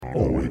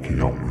all wakey,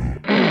 aren't we?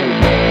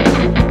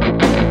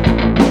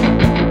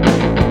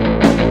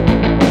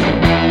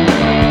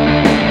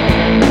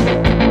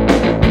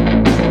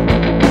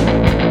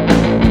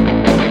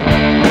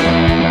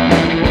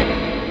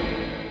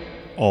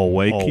 All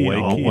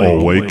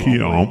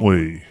wakey, aren't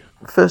we?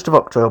 1st of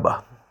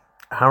October,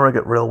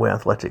 Harrogate Railway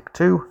Athletic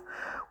 2,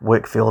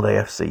 Wakefield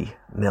AFC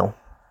 0.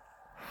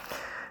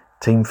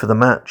 Team for the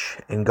match: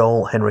 in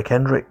goal, Henrik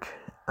Hendrick.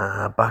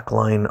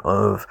 Backline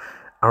of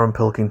Aaron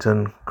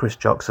Pilkington, Chris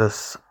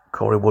Joxus,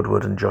 Corey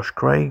Woodward and Josh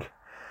Craig.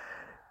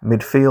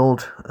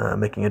 Midfield,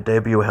 making a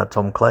debut, we had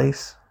Tom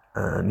Clace.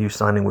 New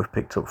signing we've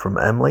picked up from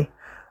Emley.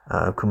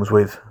 Comes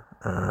with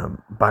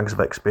bags of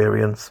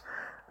experience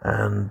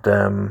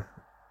and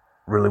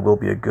really will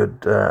be a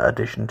good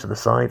addition to the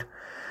side.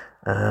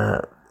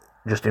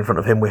 Just in front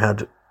of him we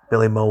had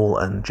Billy Mole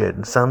and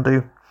Jayden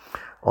Sandu.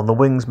 On the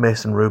wings,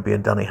 Mason Ruby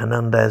and Danny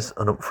Hernandez,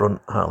 and up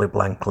front, Hartley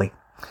Blankley.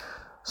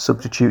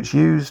 Substitutes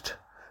used: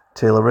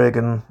 Taylor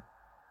Reagan,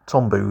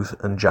 Tom Booth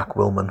and Jack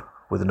Willman,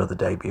 with another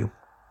debut.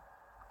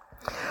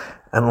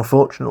 And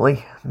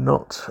unfortunately,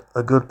 not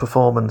a good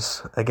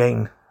performance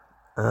again.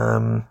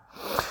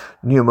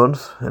 New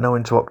month, now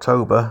into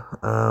October,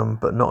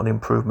 but not an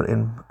improvement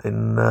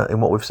in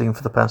what we've seen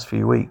for the past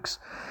few weeks.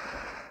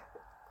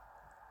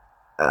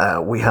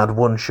 We had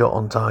one shot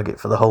on target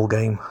for the whole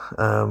game,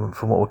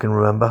 from what we can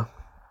remember,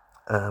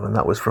 and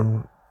that was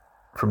from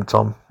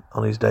Tom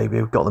on his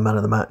debut. Got the man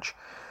of the match.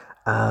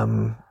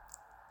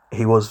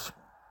 He was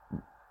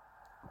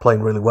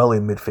playing really well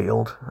in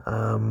midfield.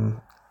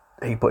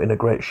 He put in a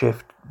great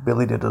shift.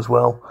 Billy did as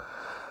well.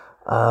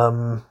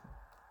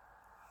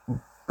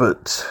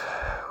 But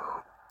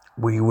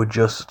we were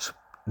just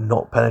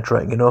not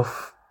penetrating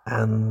enough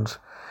and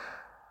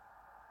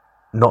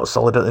not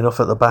solid enough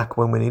at the back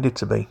when we needed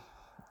to be.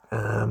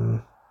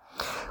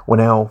 We're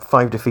now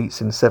 5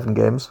 defeats in 7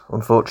 games,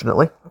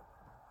 unfortunately.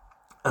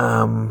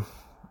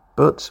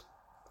 But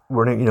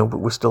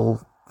we're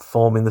still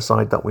forming the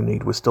side that we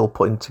need. We're still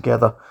putting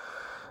together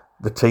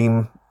the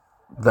team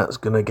that's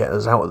going to get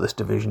us out of this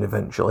division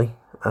eventually.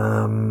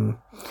 And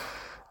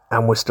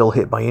we're still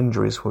hit by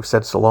injuries. We've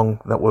said so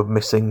long that we're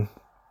missing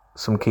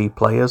some key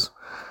players,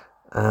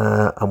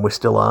 and we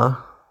still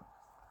are.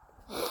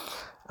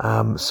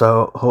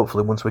 So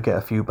hopefully, once we get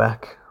a few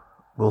back,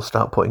 we'll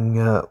start putting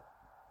the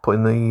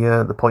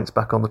points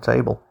back on the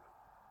table.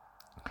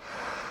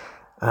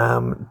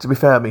 To be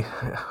fair, we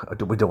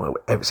don't.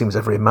 It seems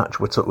every match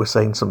we're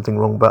saying something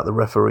wrong about the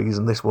referees,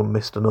 and this one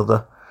missed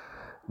another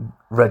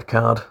red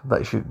card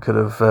that could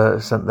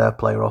have sent their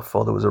player off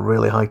for. There was a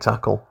really high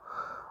tackle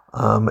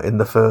in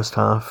the first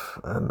half,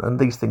 and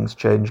these things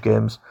change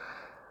games.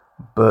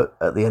 But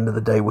at the end of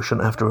the day, we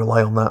shouldn't have to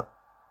rely on that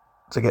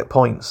to get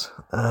points.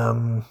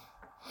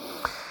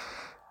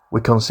 We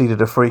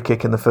conceded a free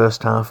kick in the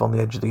first half on the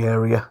edge of the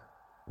area,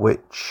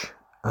 which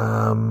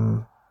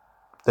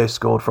they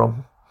scored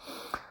from,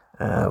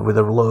 with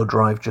a low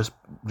drive just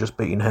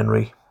beating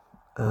Henry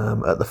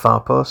at the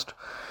far post.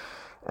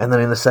 And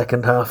then in the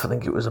second half, I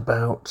think it was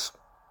about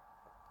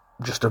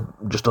just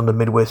under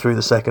midway through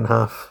the second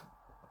half,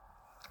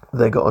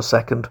 they got a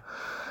second.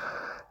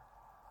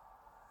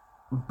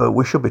 But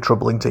we should be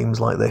troubling teams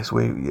like this.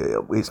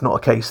 It's not a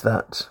case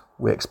that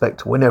we expect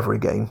to win every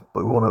game,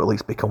 but we want to at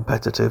least be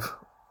competitive.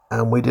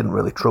 And we didn't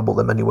really trouble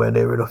them anywhere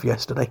near enough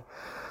yesterday.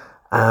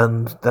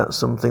 And that's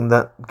something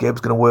that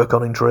Gabe's going to work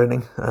on in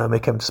training. He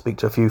came to speak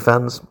to a few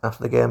fans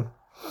after the game.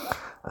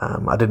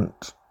 I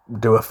didn't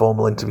do a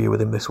formal interview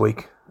with him this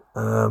week.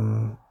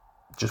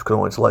 Just because I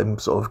wanted to let him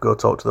sort of go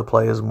talk to the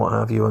players and what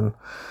have you, and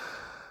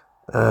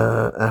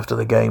after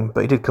the game.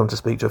 But he did come to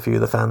speak to a few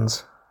of the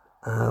fans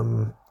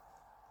on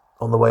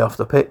the way off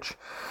the pitch.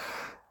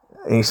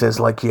 And he says,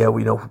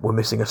 we're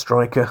missing a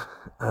striker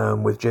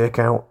with Jake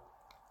out,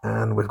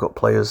 and we've got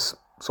players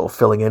sort of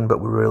filling in, but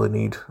we really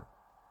need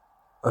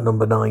a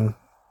number 9,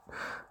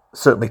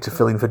 certainly to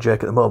fill in for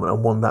Jake at the moment,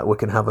 and one that we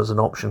can have as an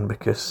option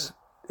because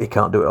he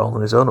can't do it all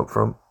on his own up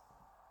front.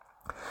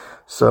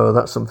 So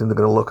that's something they're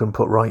going to look and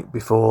put right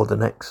before the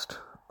next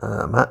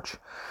match.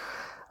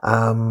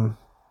 And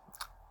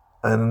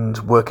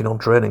working on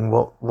training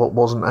what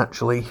wasn't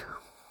actually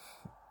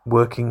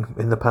working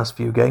in the past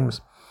few games.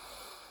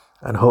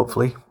 And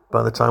hopefully,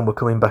 by the time we're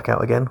coming back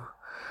out again,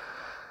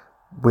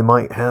 we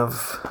might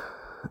have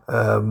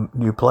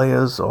new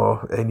players,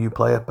 or a new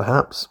player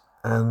perhaps,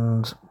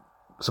 and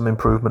some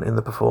improvement in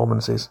the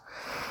performances.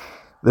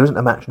 There isn't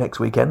a match next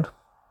weekend.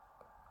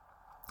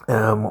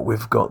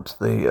 We've got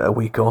a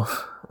week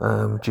off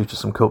due to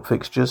some cup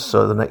fixtures,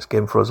 so the next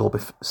game for us will be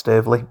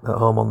Staveley at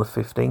home on the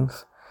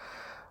 15th.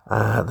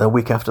 The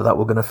week after that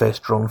we're going to face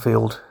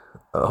Dronfield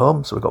at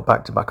home, so we've got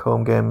back-to-back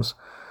home games,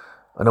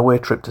 an away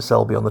trip to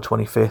Selby on the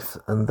 25th,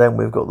 and then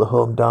we've got the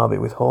home derby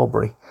with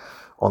Horbury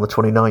on the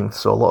 29th,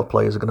 so a lot of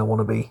players are going to want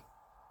to be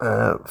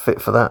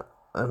fit for that,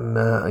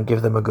 and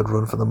give them a good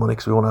run for the money,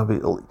 because we want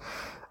to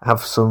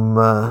have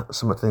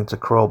something to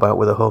crow about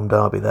with a home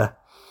derby there.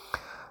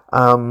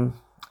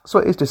 So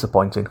it is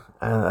disappointing,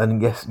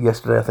 and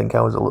yesterday I think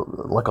I was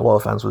like a lot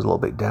of fans was a little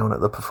bit down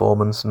at the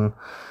performance, and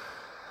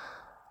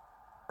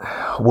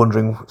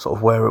wondering sort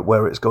of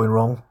where it's going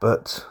wrong.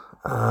 But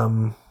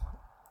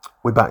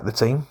we back the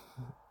team,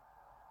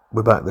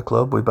 we back the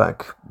club, we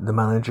back the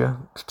manager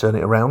to turn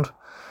it around.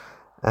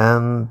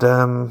 And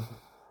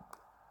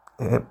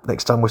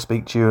next time we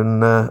speak to you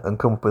and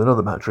come up with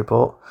another match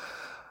report,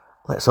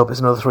 let's hope it's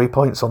another 3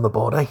 points on the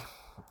board, eh?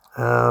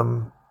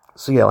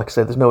 So yeah, like I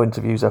said, there's no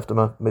interviews after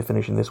me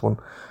finishing this one.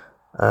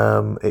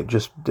 It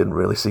just didn't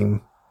really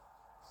seem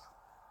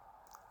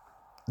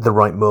the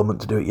right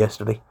moment to do it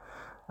yesterday.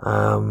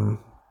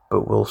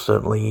 But we'll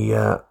certainly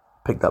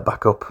pick that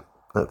back up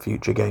at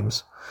future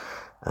games,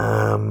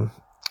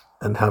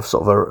 and have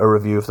sort of a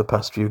review of the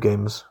past few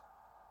games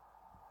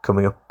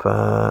coming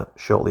up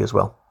shortly as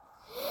well.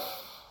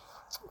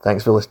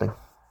 Thanks for listening.